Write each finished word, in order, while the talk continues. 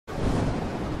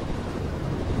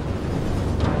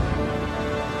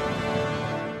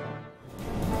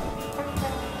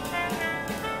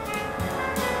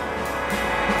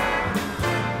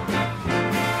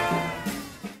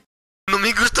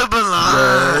Me gusta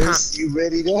bailar. Yes, you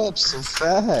readied up so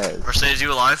fast. Mercedes,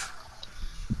 you alive?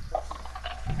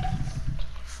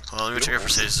 Well, let me check if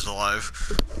Mercedes is alive.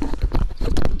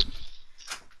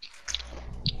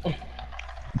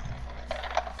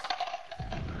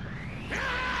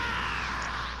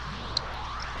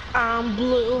 I'm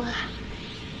blue.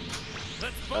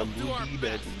 I'm blue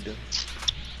bad.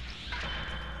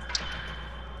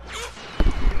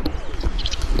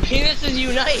 Penises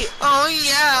unite. Oh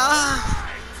yeah!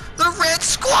 The Red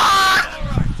Squad!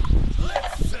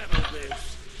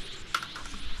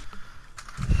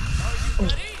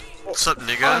 What's up,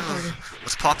 nigga?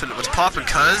 What's poppin'? What's poppin',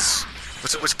 cuz?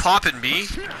 What's poppin', me?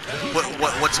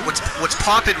 What's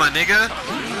poppin', my nigga? I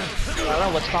don't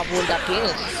know what's poppin' with that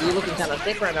penis. You looking kind of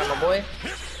thick right now, my boy.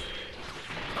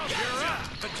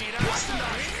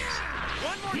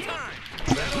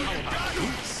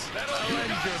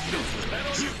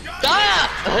 Ah!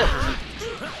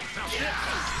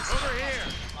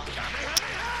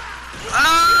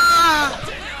 Ah!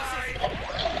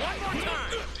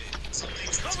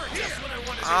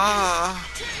 Ah!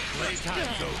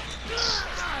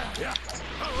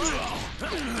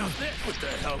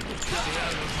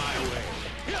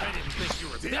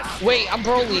 Wait, I'm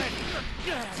Broly.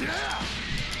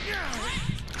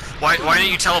 Why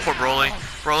didn't you teleport, Broly?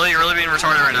 Broly, you're really being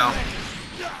retarded right now.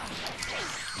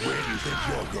 Where do you think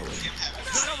you're going?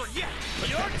 Not over yet.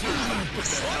 One more time.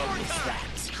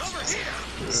 Over here.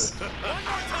 One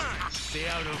more time. Stay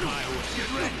out of my way. Get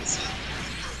ready.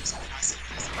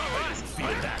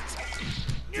 Feel that.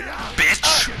 Bitch!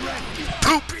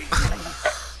 Poop!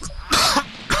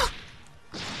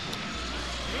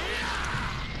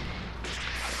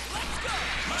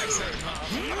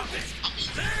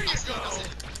 There you go.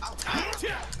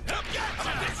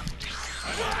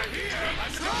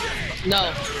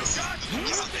 No.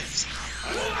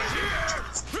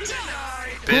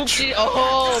 Bitch. Oopsie.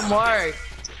 Oh, Mark.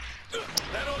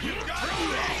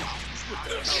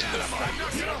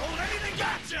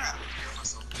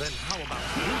 Then how about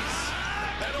this?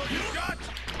 That all you got?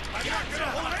 I'm not gonna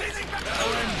hold anything back.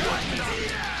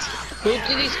 Poop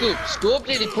diddy scoop. Scoop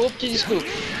diddy poop diddy scoop.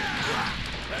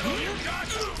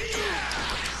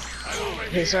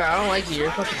 Hey sir, I don't like you. You're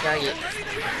a fucking faggot.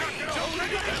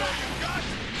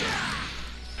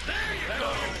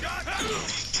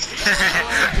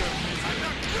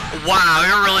 Wow,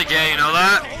 you're really gay, you know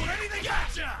that?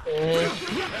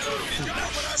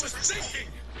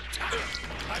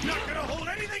 I'm not gonna hold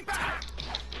anything back.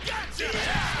 Gotcha.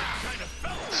 Kind of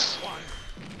fell on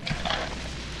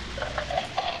that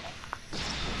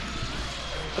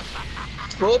one.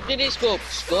 Scoop diddy scoop.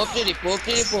 Scoop diddy poop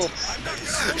diddy poop.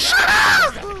 Shut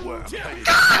up!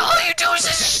 God, all you do is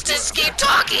just keep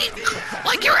talking!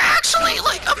 Like you're actually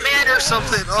like a man or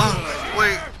something! Oh,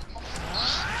 wait.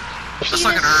 That's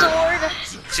not gonna hurt.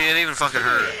 See, it didn't even fucking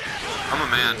hurt. I'm a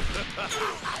man.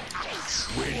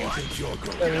 Where do you think you're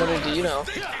going? And little do you know,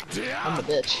 I'm a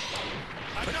bitch.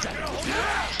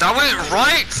 That went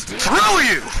right through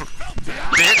you!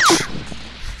 Bitch!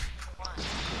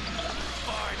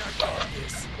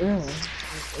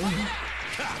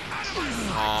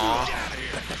 Aww.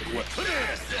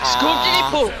 Scoop diddy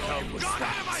poop.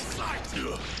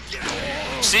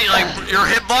 See, like, your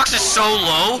hitbox is so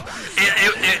low,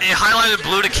 it highlighted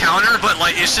blue to counter, but,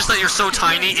 like, it's just that you're so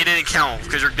tiny, it didn't count,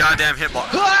 because your goddamn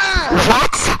hitbox.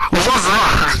 What was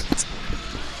that?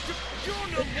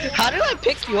 How did I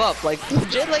pick you up? Like,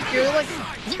 legit, like, you're like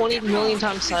 20 million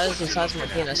times the size of my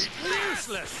penis.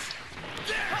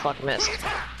 Fuck, missed.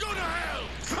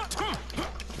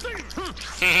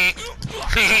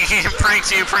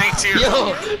 pranked you.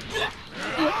 Yo!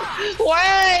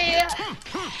 Why?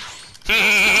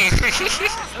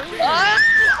 Ah!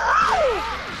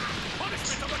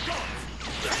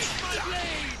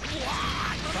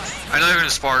 I know you're gonna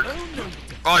spark.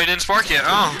 Oh, you didn't spark yet.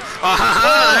 Oh,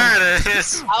 there it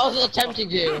is. I was attempting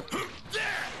to.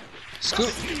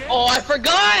 Scoop. Oh, I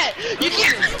forgot! You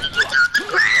can't.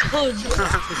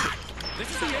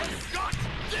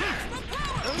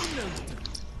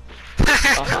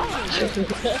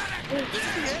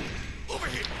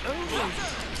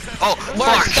 Oh,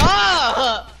 Mark, fuck!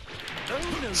 stop!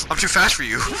 I'm too fast for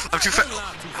you. I'm too fast.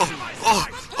 Oh,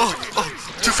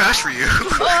 too fast for you.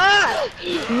 Ah!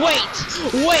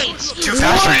 Wait! Too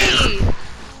fast for you.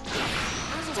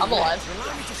 I'm alive.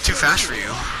 Too fast for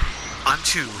you. I'm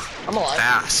too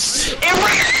fast.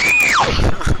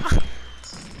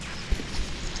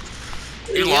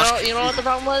 You lost. You know what the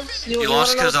problem was? You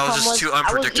lost because I was just too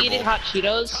unpredictable. I was eating hot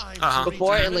Cheetos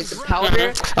before, and like the powder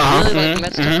really like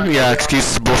messed up. Yeah,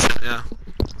 excuses bullshit. Yeah.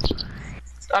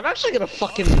 I'm actually gonna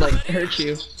fucking like hurt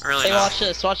you. Really Hey, not. watch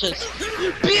this, watch this.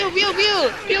 Pew, pew,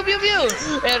 pew, pew, pew, pew,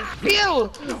 and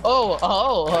pew. Oh,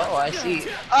 I see.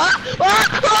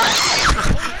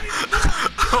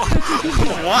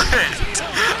 What?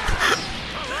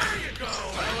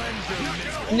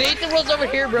 Nathan was over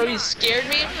here, bro. He scared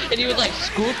me, and he was like,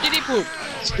 "Scoop diddy poop,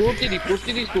 scoop diddy poop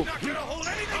diddy scoop."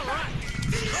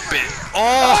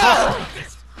 Oh!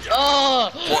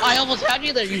 Oh, I almost had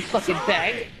you there, you fucking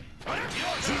bag.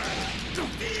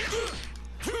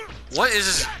 What is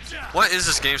this? What is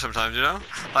this game? Sometimes, you know?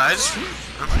 I just.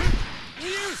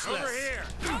 Over here.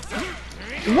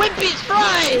 Wimpy's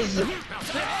fries.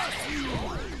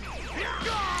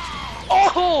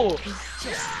 Oh!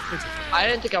 I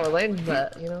didn't think I would land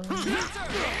that, you know?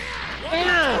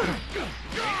 Yeah.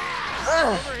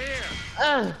 Over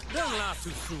here. Don't laugh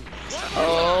too soon.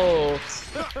 Oh.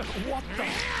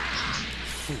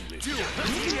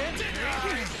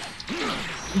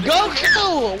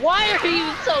 Goku! Why are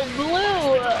you so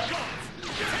blue?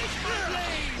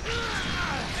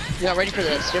 You're not ready for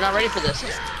this. You're not ready for this.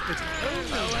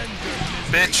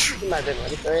 Bitch. I'm not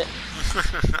ready for it.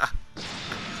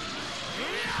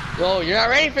 Whoa, you're not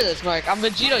ready for this, Mark. I'm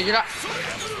Vegito. You're not.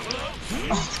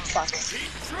 Oh, fuck.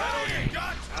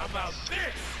 How about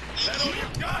this? That all you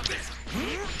got?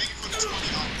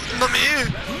 Let me in.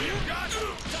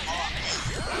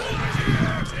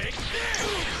 Take this.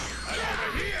 Right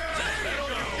over here. That all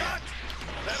you got?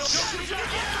 That all you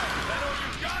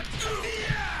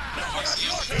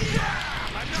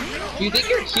got? You think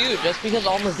you're cute just because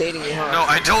Alma's dating you, huh? No,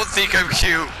 I don't think I'm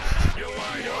cute.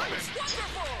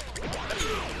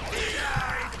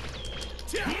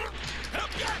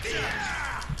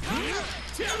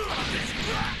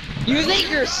 You think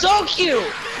you're so cute!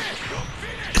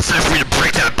 It's time for me to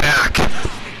break that back.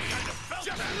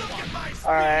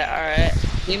 Alright.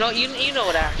 You know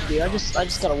what I have to do. I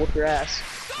just gotta whoop your ass.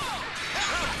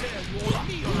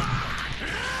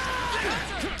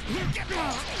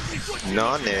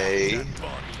 Nane.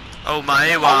 Oh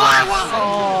my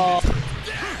Oh,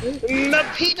 the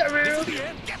Peteroo.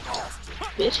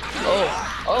 Bitch.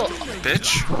 Oh.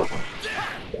 bitch.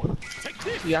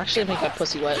 You actually make my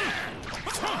pussy wet.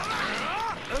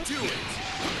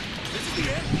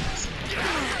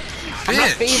 I'm not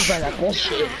fazed by that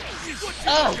bullshit.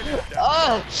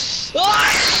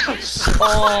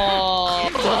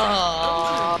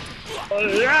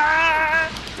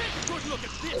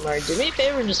 Alright, do me a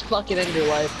favor and just fucking end your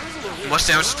life. Much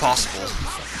damage as possible.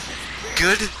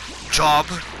 Good job,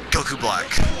 Goku Black.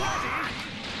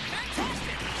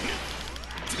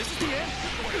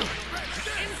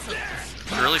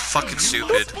 You're really fucking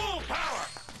stupid.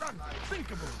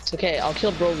 It's okay, I'll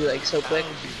kill Broly like so quick.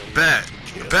 Bet.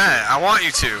 I want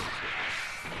you to.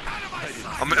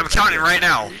 I'm counting right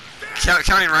now.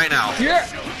 Counting right now.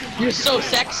 You're so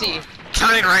sexy.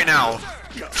 Counting right now.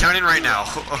 Counting right now.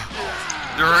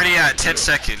 You're already at 10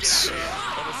 seconds.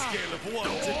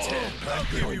 I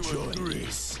give you a 3.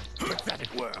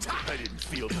 Pathetic worm. I didn't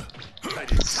feel that.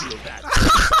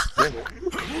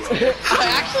 I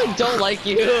actually don't like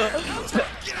you.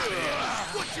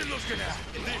 What you looking at?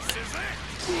 This is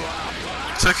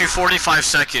it. Took you 45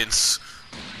 seconds.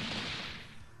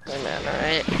 Hey man,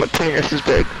 alright. My penis is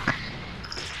big.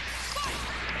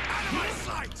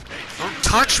 Don't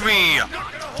touch me!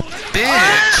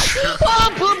 Bitch! Oh,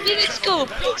 poop diddy scoop!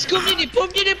 Scoop diddy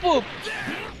poop diddy poop!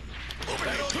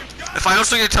 If I don't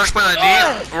still get touched by that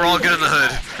knee, we're all good in the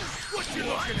hood.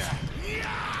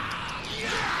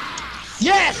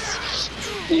 Yes!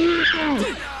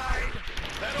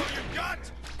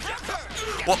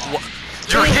 What?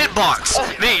 Your hitbox!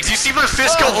 Nate, do you see my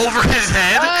fist go over his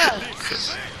head?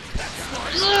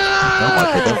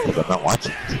 I'm not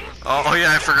watching. Oh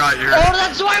yeah, I forgot you're... Oh,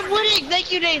 that's why I'm winning!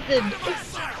 Thank you, Nathan!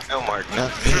 No, Mark,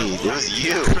 not me. It was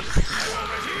you.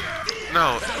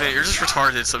 No, Nate, you're just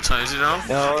retarded sometimes, you know?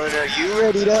 No, you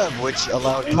readied up, which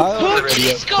allowed Kyle to Poop ready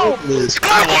diddy up. scoop!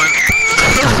 I won!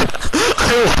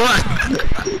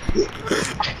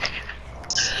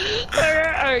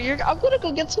 Alright, I'm gonna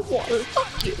go get some water.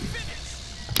 Fuck you.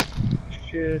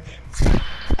 Shit.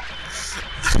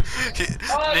 Nate,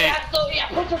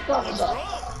 Put the thumbs up.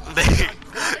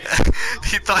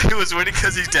 he thought he was winning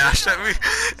because he dashed at me,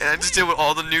 and I just did what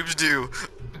all the noobs do.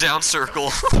 Down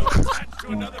circle.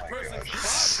 And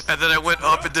then I went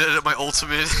up and did it at my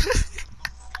ultimate.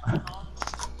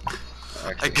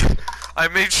 I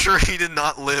made sure he did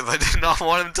not live. I did not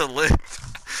want him to live.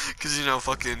 Cause you know,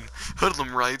 fucking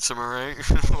hoodlum rights, am I right?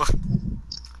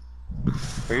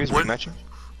 Are you rematching?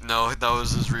 No, that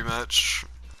was his rematch.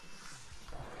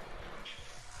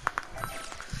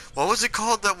 What was it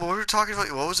called that what we were talking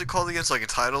about? What was it called against? Like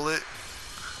entitle it?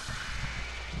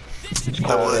 It's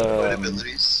called, What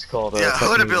abilities? called, Yeah, fuck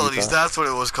hood niggas abilities. with That's what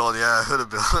it was called. Yeah, hood that.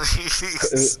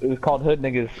 abilities. It was called hood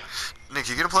niggas. Nick,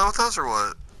 you gonna play with us or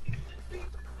what?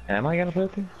 Am I gonna play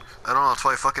with you? I don't know. That's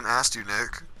why I fucking asked you,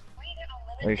 Nick.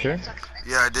 Are you sure?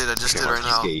 Yeah, I did. I just did right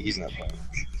now. He's not playing.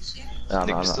 No, I'm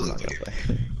Nick not is still gonna in the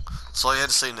play. That's all you had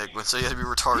to say, Nick. But say you had to be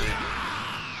retarded.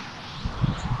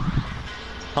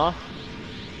 Huh?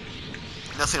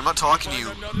 Nothing. I'm not talking to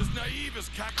you,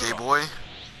 gay boy.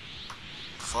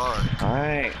 Fuck.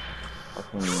 Alright.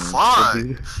 Fuck.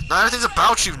 Not everything's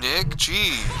about you, Nick.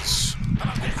 Jeez.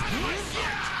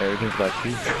 Everything's about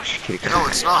you. Just kidding. No,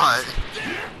 it's not.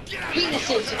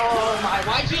 Penises, oh my,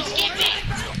 why'd you skip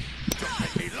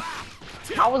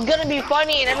it? I was gonna be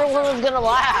funny and everyone was gonna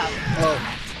laugh. Oh.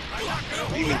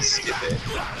 You can skip it.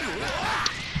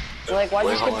 Like, why'd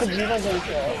you skip the Gino's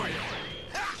intro?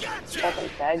 Fucking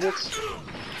faggots.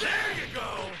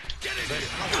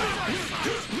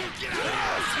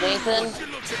 Nathan?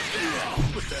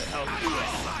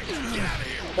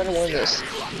 I'm gonna win this.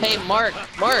 Hey, Mark.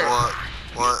 What?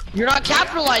 What? You're not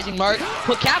capitalizing, Mark.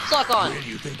 Put caps lock on.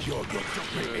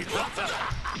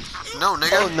 No,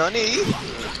 nigga. Oh, nani?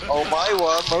 Oh my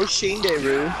wa, mo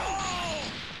shinderu.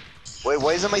 Wait,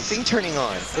 why isn't my thing turning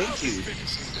on? Thank you.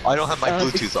 I don't have my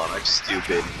Bluetooth on, I'm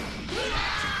stupid.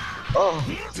 Oh.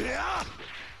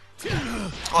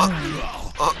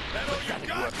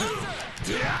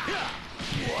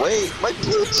 Wait, my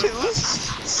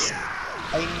Bluetooth!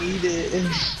 I need it.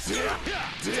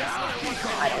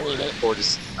 I don't need it. Or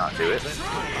just not do it.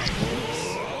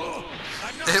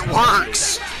 It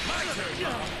works.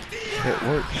 It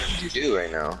works. You do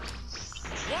right now.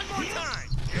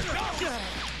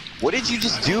 What did you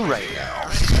just do right now?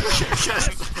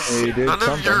 He did None of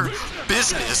something. your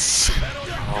business.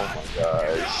 Oh my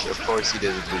gosh, of course he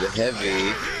doesn't do the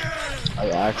heavy. I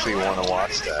actually want to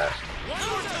watch that.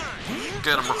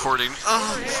 Good, I'm recording.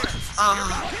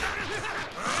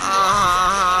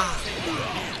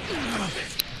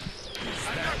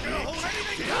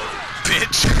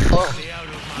 Bitch. Oh,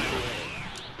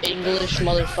 English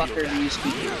motherfucker, do you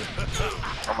speak?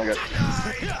 oh my god.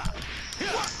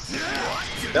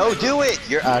 No, do it!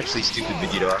 You're actually stupid,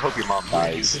 Vegito. I hope your mom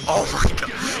dies. Oh my god.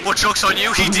 What joke's on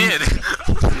you? He did.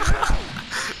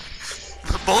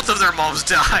 Both of their moms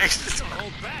died.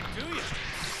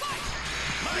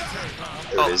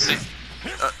 There it is.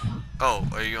 Oh,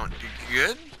 are you going? You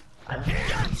good? Oh,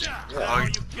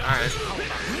 alright.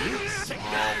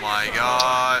 Oh my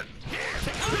god.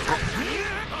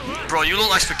 Bro, you look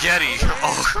like spaghetti.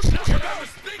 Oh.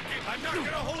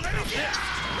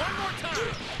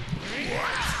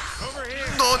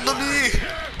 No, me.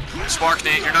 Spark,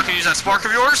 Nate. You're not gonna use that spark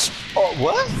of yours? Oh,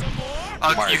 what?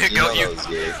 You hit know Goku. those,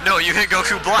 yeah. No, you hit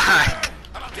Goku Black.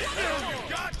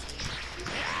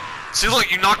 See,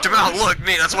 look, you knocked him out. Look,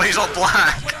 Nate. That's why he's all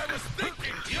black.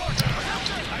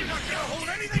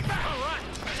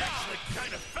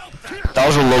 That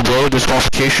was a low blow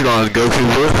disqualification on Goku,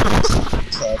 bro.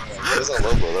 That was a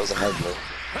low blow, that was a high blow.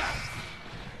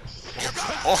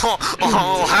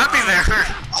 Oh, happy there.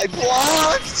 I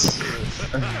blocked!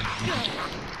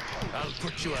 I'll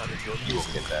put you out of your You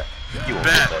won't get that. You won't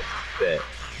Bet. get that.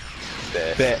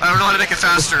 Bet. Bet. I don't know how to make it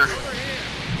faster.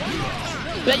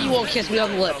 Bet you won't kiss me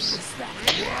on the lips.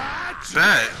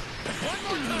 Bet.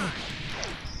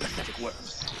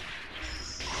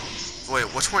 Wait,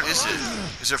 which one is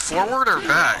it? Is it forward or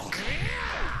back?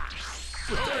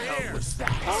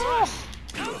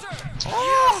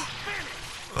 Oh!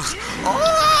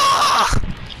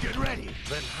 Get ready.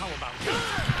 Then how about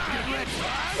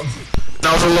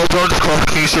That was a low blow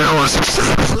disqualification. I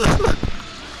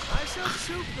shall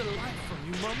choke the life from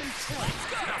you momentarily.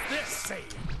 Now this say.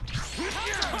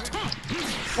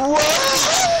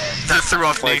 That threw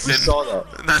off Like, Nathan. you saw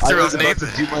that. That threw I off was about Nathan.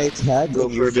 to do my attack,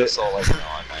 and you were just all like, no,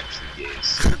 I'm actually gay.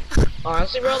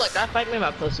 Honestly, bro, like that fight made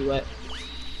my pussy wet.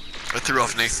 That threw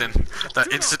off Nathan.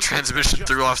 That instant transmission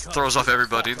throws off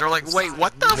everybody. They're like, wait,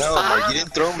 what the No, fuck? Mark, you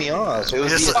didn't throw me off. It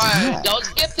was Yes, the Alright, attack. don't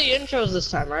skip the intros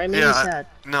this time, right? Made me Yeah, sad.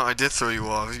 no, I did throw you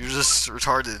off. You're just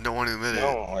retarded. Don't want to admit it.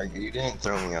 No, Mark, you didn't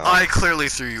throw me off. I clearly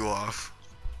threw you off.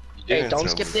 You Hey, didn't don't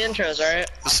throw skip me the intros, alright?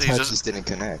 See, off. just didn't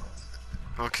connect.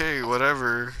 okay,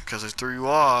 whatever. Because I threw you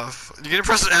off. You gonna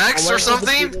press X or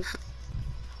something?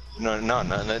 No,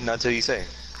 not till you say.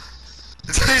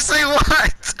 Did you say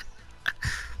what?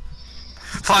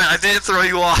 Fine, I didn't throw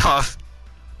you off.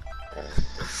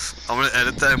 I'm gonna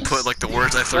edit that and put like the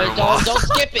words I threw Wait, him off. don't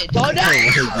skip it. Don't die.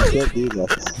 You can't do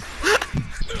that.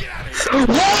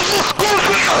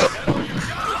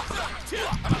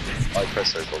 I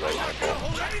press circle right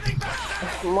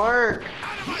now. Mark.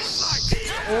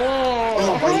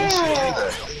 Oh, why didn't you do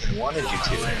that? wanted you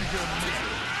to.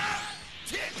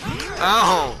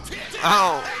 Ow!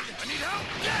 Ow!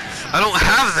 I don't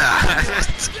have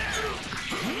that!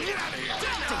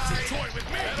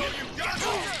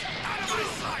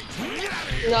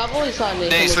 No, I've always thought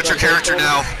Nate. Nate, switch your character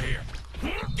now.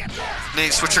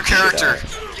 Nate, switch your character.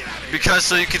 Because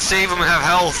so you can save him and have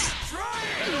health.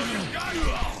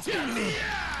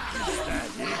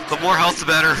 The more health, the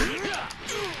better.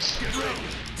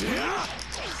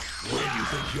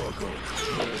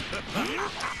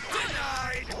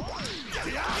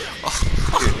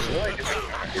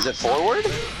 Is it forward?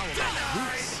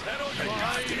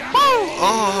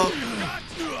 Oh.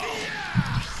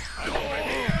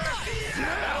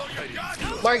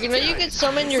 Mark, you know you can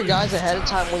summon your guys ahead of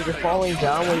time when you're falling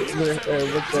down with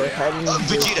their head in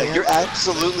Vegeta, you're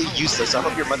absolutely useless. I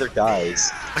hope your mother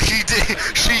dies. He did.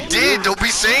 She did. Don't be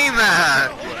saying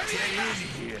that.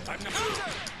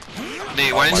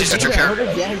 Nate, why didn't you switch your character?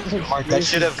 Mark, that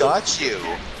should have got you.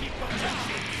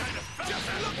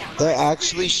 That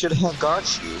actually should have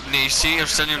got you. Nate, you see, I'm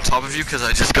standing on top of you because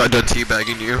I just got done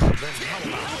teabagging you.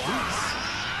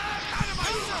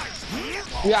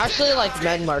 You're actually like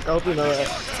men, Mark. I hope you know that.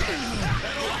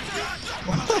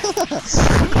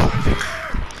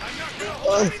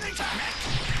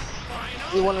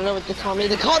 You wanna know what they call me?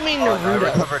 They call me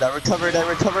Naruto.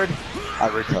 I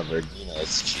recovered. You know,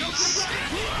 it's cheese.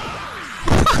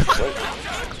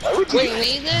 Wait,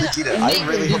 Nathan? Vegeta, Nathan, I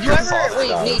really did hope you your ever? father Wait,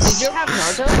 dies. Nate, did you ever have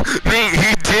Naruto? Nate,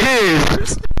 he did.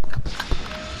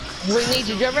 Wait, Nate,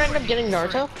 did you ever end up getting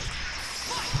Naruto?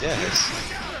 Yes.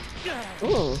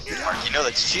 Ooh. Mark, you know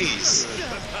that's cheese.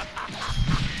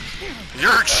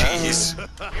 You're cheese.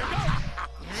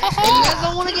 Hey, you guys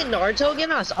don't want to get Naruto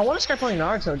again? I want to start playing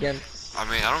Naruto again. I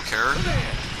mean, I don't care.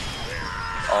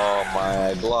 Oh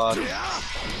my blood.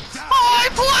 I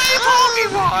play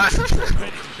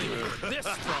Pokemon.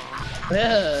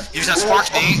 Yeah. Use that spark,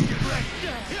 Nate.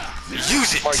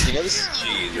 Use Mark, it. you know this is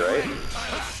cheese, right?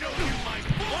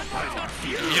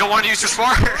 You don't want to use your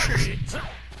spark.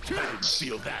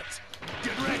 Feel that.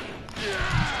 Get ready.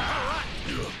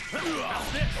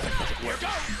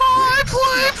 I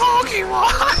play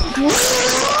Pokemon.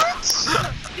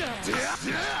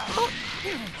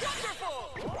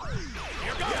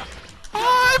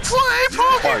 I play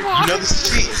Mark, Pokemon. you know this is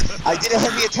cheese. I did a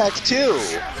heavy attack too.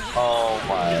 Oh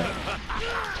my.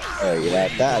 Oh yeah,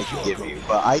 that I can give you.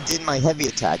 But I did my heavy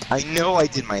attack. I know I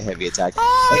did my heavy attack.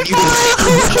 And you did a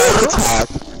heavy attack.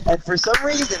 And for some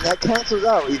reason that cancels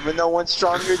out, even though one's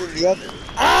stronger than the other.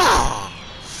 Oh.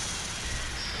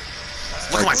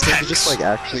 Look at my Like, this pecs. is just like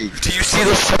actually. Do you see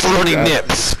those pepperoni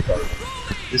nips?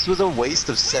 This was a waste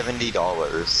of $70.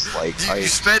 Like You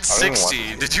spent I don't want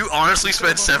 60. Did you honestly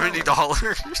spend $70?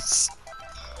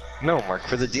 No, Mark,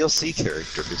 for the DLC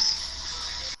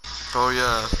characters. Oh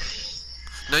yeah.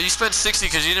 No, you spent 60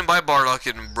 because you didn't buy Bardock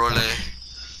and Broly.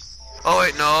 Oh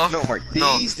wait, no. No, Mark,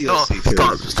 No, these no, DLC stop,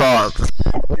 characters. stop.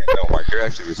 Yeah, no, Mark, you're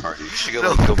actually retarded. You should go, No.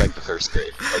 like, go back to first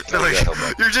grade. Like, No, yeah, no,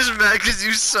 Mark. you're just mad because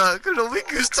you suck. No me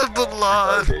gusta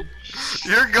Balad. Garbage.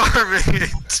 You're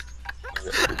garbage.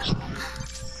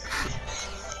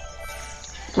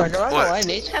 Mark, I'm not What? gonna lie,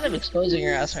 Nate's kind of exposing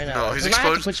your ass right now. No, he's I might have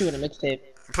to exposed- put you in a mixtape.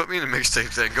 Put me in a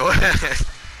mixtape then. Go ahead.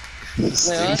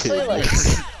 Like, honestly,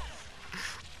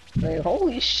 like,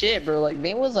 holy shit, bro. Like,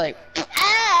 Nate was like,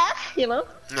 ah, you know?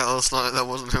 No, it's not. That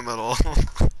wasn't him at all.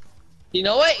 You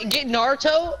know what? Get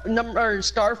Naruto, or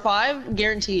Star 5,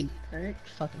 guaranteed. Alright,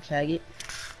 fucking faggot.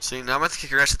 See, now I'm about to kick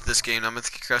your ass at this game. Now I'm about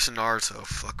to kick your ass in Naruto.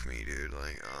 Fuck me, dude.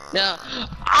 Like, No.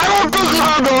 I don't think you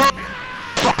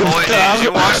Oh wait, hey, did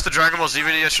you watch the Dragon Ball Z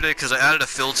video yesterday? Because I added a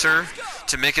filter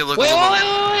to make it look a Wait,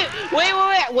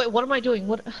 little... wait, what am I doing?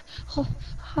 What? So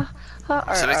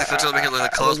make the filter to make it look the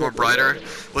colors more brighter.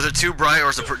 Was it too bright or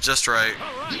was it just right?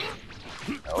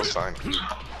 That was fine.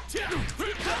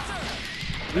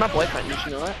 My boyfriend, did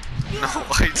you know that? No,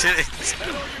 I didn't.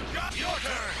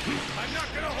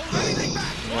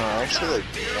 No, I actually, like,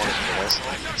 wanted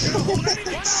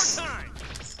to myself.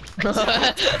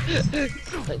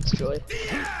 Thanks, Joy.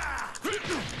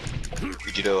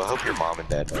 Vegito, I hope your mom and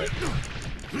dad died.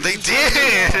 They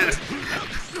did!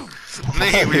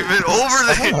 Nate, we've been over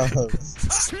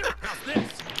this.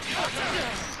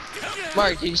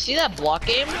 Mark, did you see that block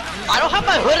game? I don't have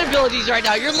my hood abilities right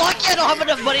now. You're lucky I don't have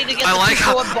enough money to get I the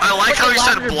like how you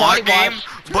said lavender block body game,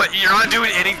 wash. but you're not doing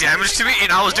any damage to me,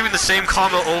 and I was doing the same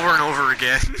combo over and over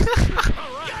again.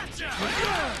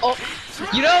 Oh,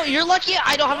 you know, you're lucky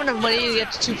I don't have enough money to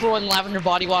get the 2-for-1 lavender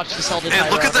body wash to sell this. And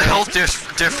look at the health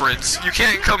difference. You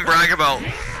can't come brag about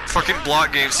fucking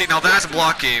block game. See, now that's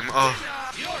block game. Oh.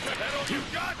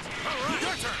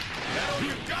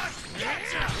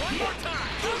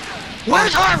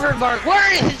 Where's Harvard, Mark?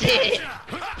 Where is it?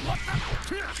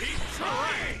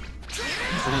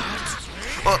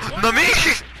 Nami!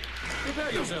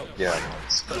 Yeah.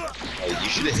 Hey, you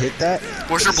should have hit that.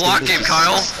 Where's your block game,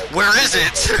 Kyle? Where is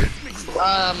it?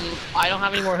 I don't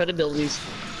have any more hood abilities.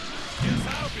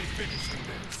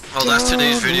 Oh, that's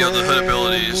today's video, the hood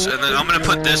abilities. And then I'm gonna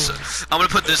put this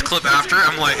clip after.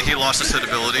 I'm like, he lost his hood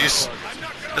abilities.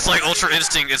 It's like Ultra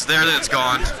Instinct. It's there, then it's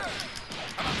gone.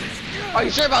 Are you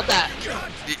sure about that?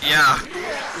 Yeah.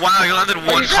 Wow, you landed one.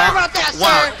 Are you sure about that,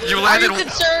 wow, sir? you landed. Are you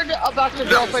concerned about your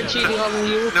girlfriend cheating on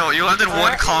you? No, you landed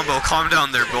one combo. Calm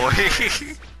down there, boy.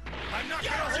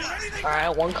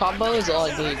 Alright, one combo is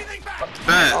all I need.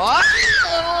 Bet. Oh,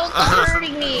 stop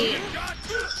hurting me!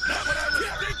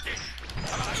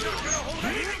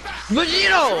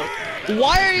 Vegito!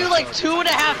 Why are you like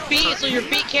 2.5 feet so your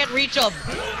feet can't reach up?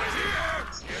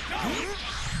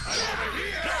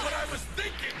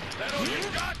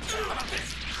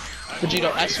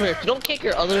 Vegito, I swear, if you don't kick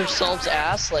your other self's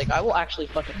ass, like, I will actually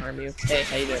fucking harm you. Hey,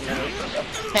 how you doing, man?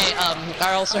 Hey,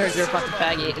 I also heard you're a fucking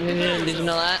faggot. Did you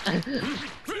know that?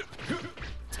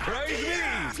 Praise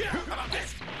me!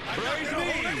 Praise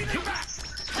me!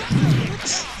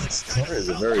 Connor is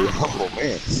a very humble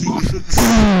man.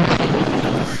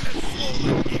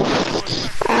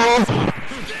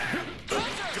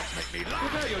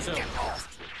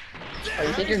 Oh,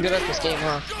 you think you're good at this game,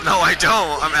 huh? No, I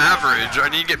don't. I'm average. I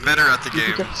need to get better at the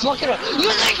game. Fuck it up.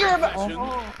 You think you're a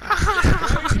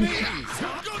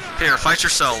Here, fight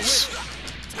yourselves.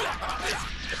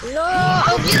 No,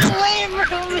 get away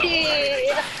from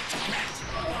me!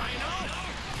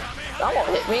 That won't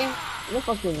hit me. I'm a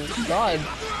fucking god.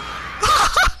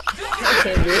 I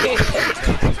can't breathe.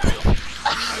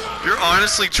 You're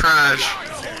honestly trash.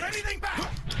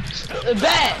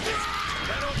 Bet!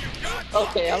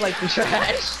 Okay, I like the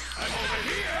trash.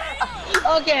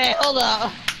 Okay, hold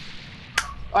up.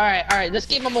 Alright, this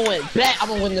game I'm gonna win. Bet I'm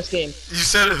gonna win this game. You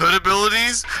said hood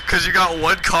abilities? Cause you got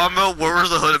one combo? Where were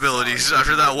the hood abilities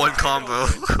after that one combo?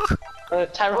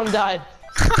 Tyrone died.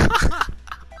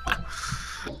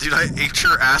 Dude, I ate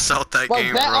your ass out that Well,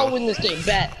 game, bet bro. I'll win this game,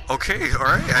 bet. Okay,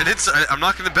 alright. I'm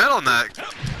not gonna bet on that.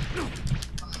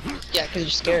 Yeah, cause you're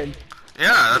scared.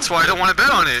 Yeah, that's why I don't want to bet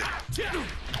on it.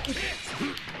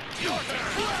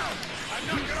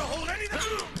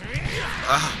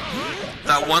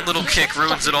 That one little kick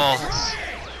ruins it all.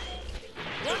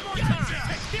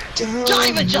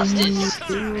 Dive, Justin!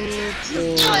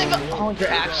 Dive! Oh, you're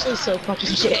actually so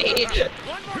fucking gay.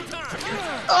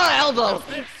 Oh, elbow!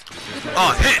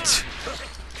 Oh, hit!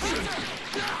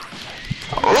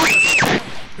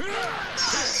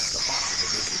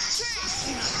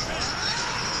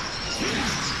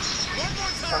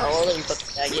 Oh, let me fucking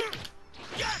faggot.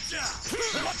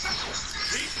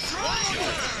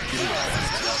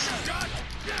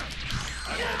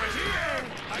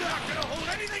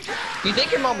 You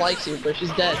think your mom likes you, but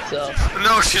she's dead, so.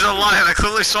 No, she's alive. I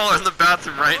clearly saw her in the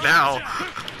bathroom right now.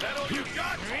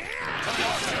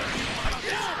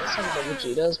 Sounds like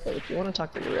Vegeta's, but if you want to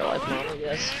talk to your real life mom, I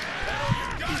guess.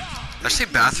 Did I say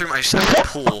bathroom? I said the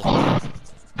pool.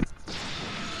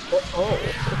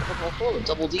 Oh,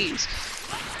 double D's.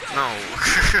 No.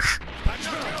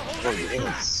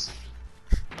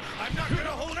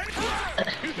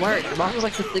 Mark, your mom's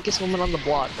like the thickest woman on the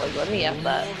block. Like, let me F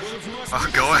that. Oh,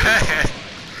 go ahead.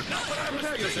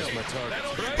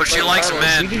 But she likes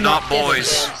Carlos, you do men, not give a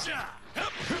boys.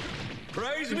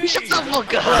 Praise me! Shut the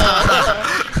fuck up!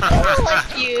 I don't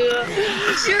like you.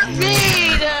 You're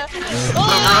mean.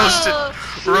 Oh!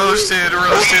 Roasted.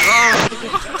 Oh.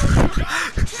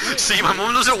 See, my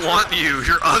mom doesn't want you.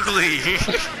 You're ugly.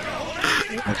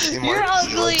 You're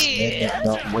ugly.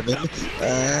 Not women.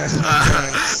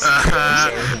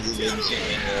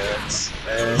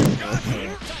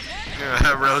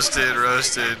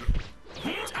 Roasted.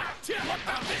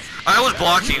 I was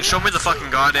blocking. Show me the fucking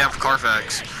goddamn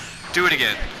Carfax. Do it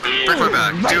again. Break my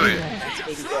back. Do it.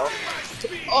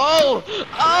 Oh,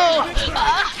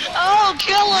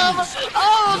 kill him!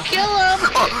 Oh, kill him!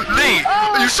 Oh, Nate,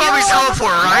 Oh, you saw me kill him!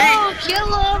 teleport, right? Oh, kill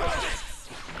him!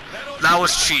 That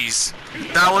was cheese.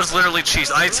 That was literally cheese.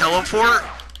 I teleport?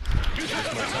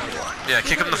 Yeah,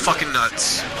 kick him in the fucking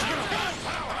nuts.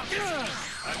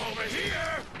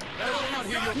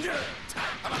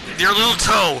 Your little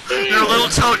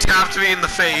toe tapped me in the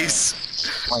face.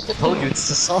 Like I told you, it's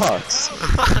the socks.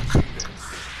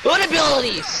 What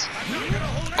abilities?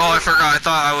 Oh, I forgot. I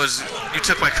thought you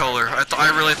took my color. I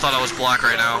really thought I was black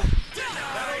right now.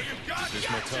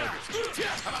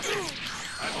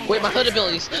 Wait, my hood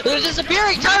abilities. They're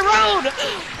disappearing! Tyrone!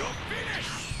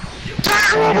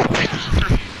 Tyrone!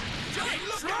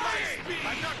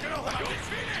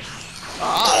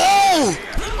 Oh!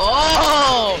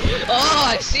 Oh,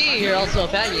 I see. You're also a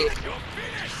faggot.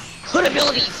 Hood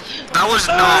abilities. That was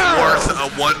not worth a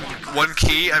one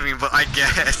key. I mean, but I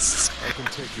guess. I can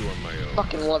take you on my own.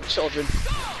 Fucking love children.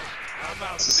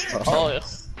 Oh yeah.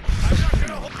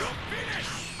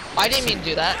 I didn't mean to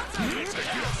do that.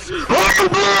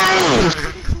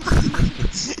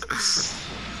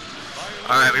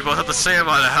 Alright, we both have the same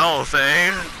amount of health,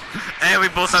 eh? And we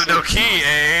both have no key,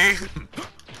 eh?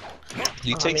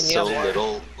 You take mean, so yeah.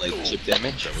 little, like, chip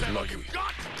damage. That was lucky.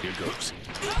 Here goes.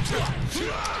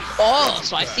 Oh,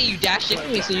 so I see you dashed into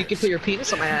me so you can put your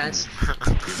penis on my ass.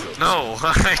 No,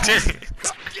 I didn't.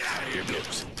 Here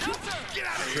goes.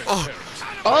 Oh,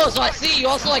 Oh, so I see you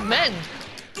also like men.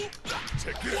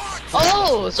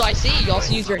 Oh, so I see you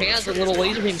also use your hands and little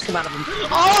laser beams come out of them.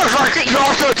 Oh, so I see you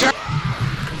also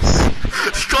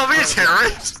you call me a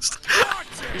terrorist?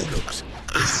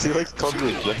 He like called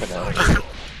me a Gemini.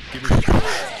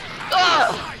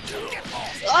 Ah!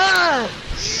 Ah!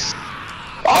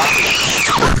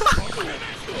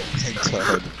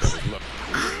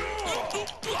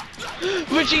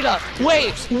 Vegeta,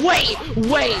 wait,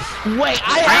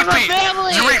 I have a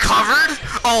family! You recovered?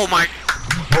 Oh my.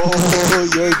 Oh,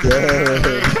 you're dead.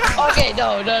 Okay,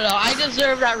 no, I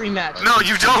deserve that rematch. No,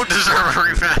 you don't deserve a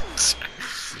rematch.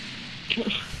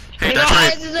 Hey, You know that's what I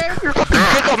right. deserve? Your fucking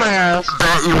dick on my ass.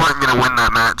 Bet you weren't gonna win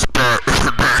that match. Bet.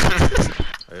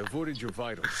 I avoided your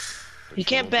vitals. You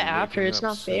can't bet after, it's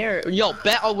not fair. Yo,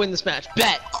 bet I'll win this match.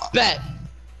 Bet.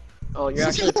 Oh, you're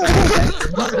actually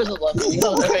There's a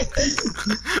level.